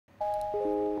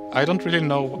I don't really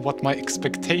know what my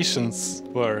expectations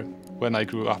were when I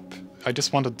grew up. I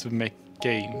just wanted to make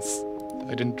games.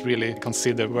 I didn't really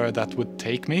consider where that would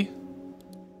take me.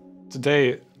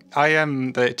 Today, I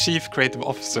am the Chief Creative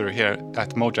Officer here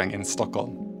at Mojang in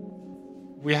Stockholm.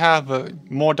 We have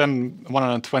more than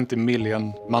 120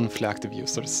 million monthly active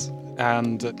users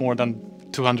and more than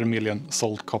 200 million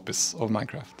sold copies of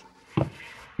Minecraft.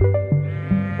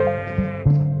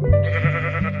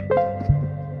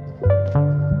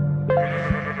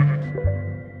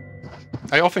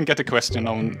 I often get a question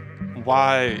on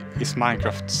why is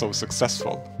Minecraft so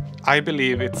successful? I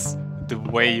believe it's the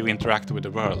way you interact with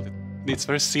the world. It's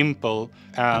very simple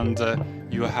and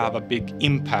you have a big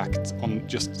impact on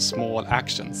just small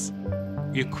actions.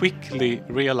 You quickly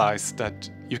realize that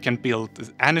you can build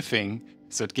anything,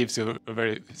 so it gives you a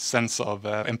very sense of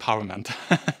empowerment.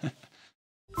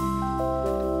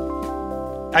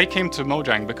 I came to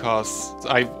Mojang because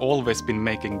I've always been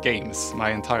making games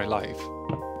my entire life.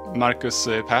 Marcus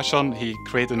Persson, he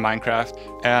created Minecraft,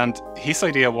 and his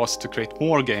idea was to create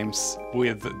more games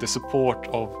with the support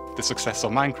of the success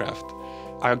of Minecraft.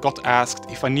 I got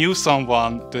asked if I knew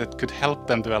someone that could help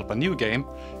them develop a new game.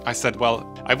 I said, well,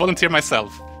 I volunteer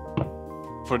myself.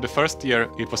 For the first year,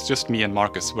 it was just me and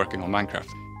Marcus working on Minecraft.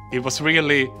 It was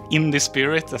really in the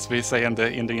spirit, as we say in the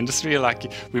industry,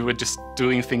 like we were just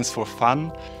doing things for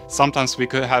fun. Sometimes we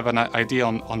could have an idea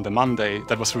on the Monday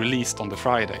that was released on the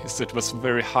Friday. So it was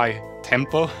very high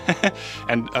tempo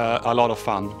and a lot of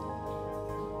fun.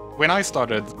 When I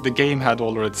started, the game had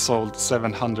already sold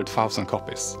 700,000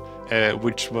 copies,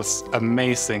 which was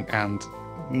amazing and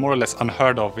more or less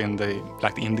unheard of in the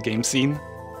indie game scene.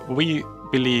 We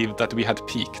believed that we had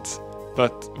peaked.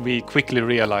 But we quickly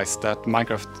realized that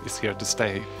Minecraft is here to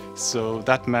stay. So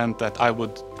that meant that I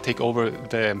would take over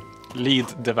the lead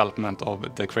development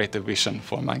of the creative vision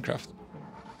for Minecraft.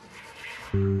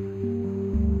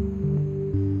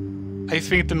 I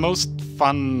think the most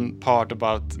fun part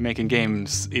about making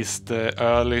games is the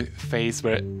early phase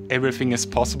where everything is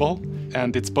possible.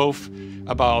 And it's both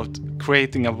about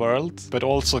creating a world, but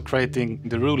also creating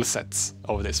the rule sets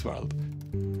of this world.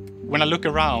 When I look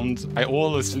around, I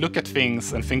always look at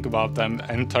things and think about them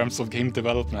in terms of game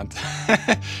development.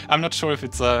 I'm not sure if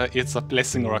it's a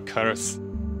blessing or a curse.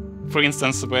 For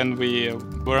instance, when we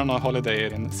were on a holiday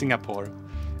in Singapore,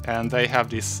 and they have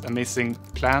these amazing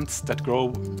plants that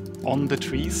grow on the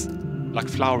trees, like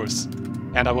flowers.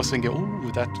 And I was thinking,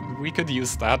 oh, that we could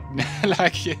use that.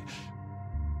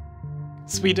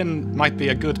 Sweden might be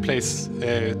a good place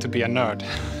to be a nerd.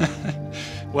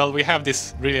 Well, we have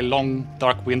these really long,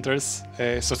 dark winters,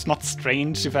 so it's not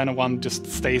strange if anyone just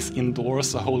stays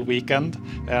indoors a whole weekend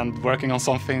and working on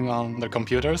something on their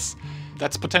computers.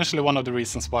 That's potentially one of the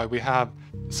reasons why we have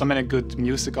so many good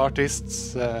music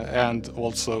artists and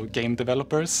also game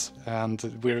developers, and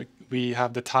we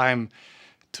have the time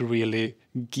to really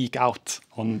geek out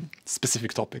on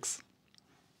specific topics.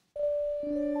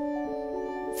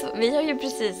 Så vi har ju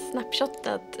precis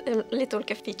snapshotat lite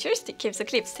olika features till Cubes och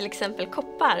Clips, till exempel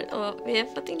koppar. Och vi har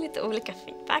fått in lite olika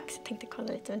feedback, så jag tänkte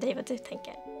kolla lite med dig vad du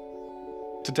tänker.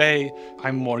 Today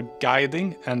I'm more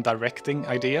guiding and directing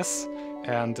ideas,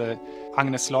 and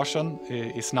Agnes Larsson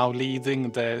is now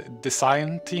leading the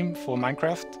design team for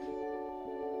Minecraft.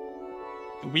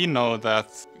 We know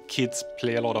that kids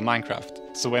play a lot of Minecraft,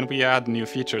 so when we add new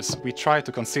features, we try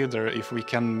to consider if we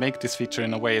can make this feature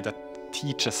in a way that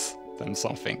teaches them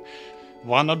something.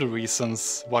 One of the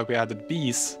reasons why we added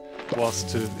bees was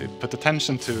to put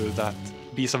attention to that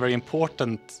bees are very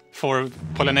important for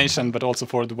pollination, but also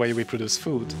for the way we produce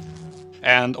food.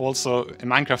 And also,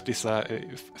 Minecraft is a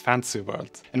fantasy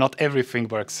world, and not everything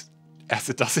works as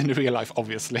it does in real life,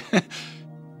 obviously.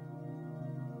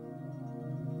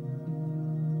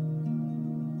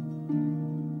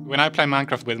 When I play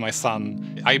Minecraft with my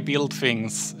son, I build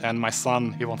things, and my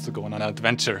son, he wants to go on an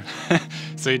adventure.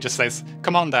 So he just says,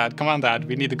 come on dad,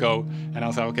 we need to go. And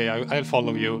I'll say, okay, I'll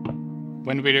follow you.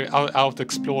 When we're out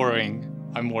exploring,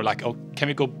 I'm more like, oh, can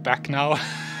we go back now?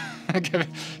 Can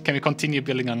we continue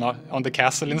building on the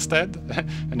castle instead?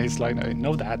 And he's like,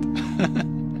 no dad.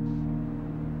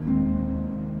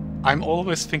 I'm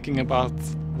always thinking about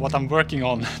what I'm working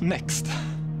on next.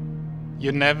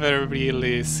 You never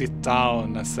really sit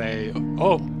down and say,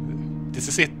 oh, this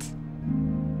is it.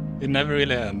 It never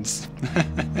really ends.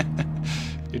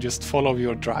 You just follow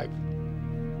your drive.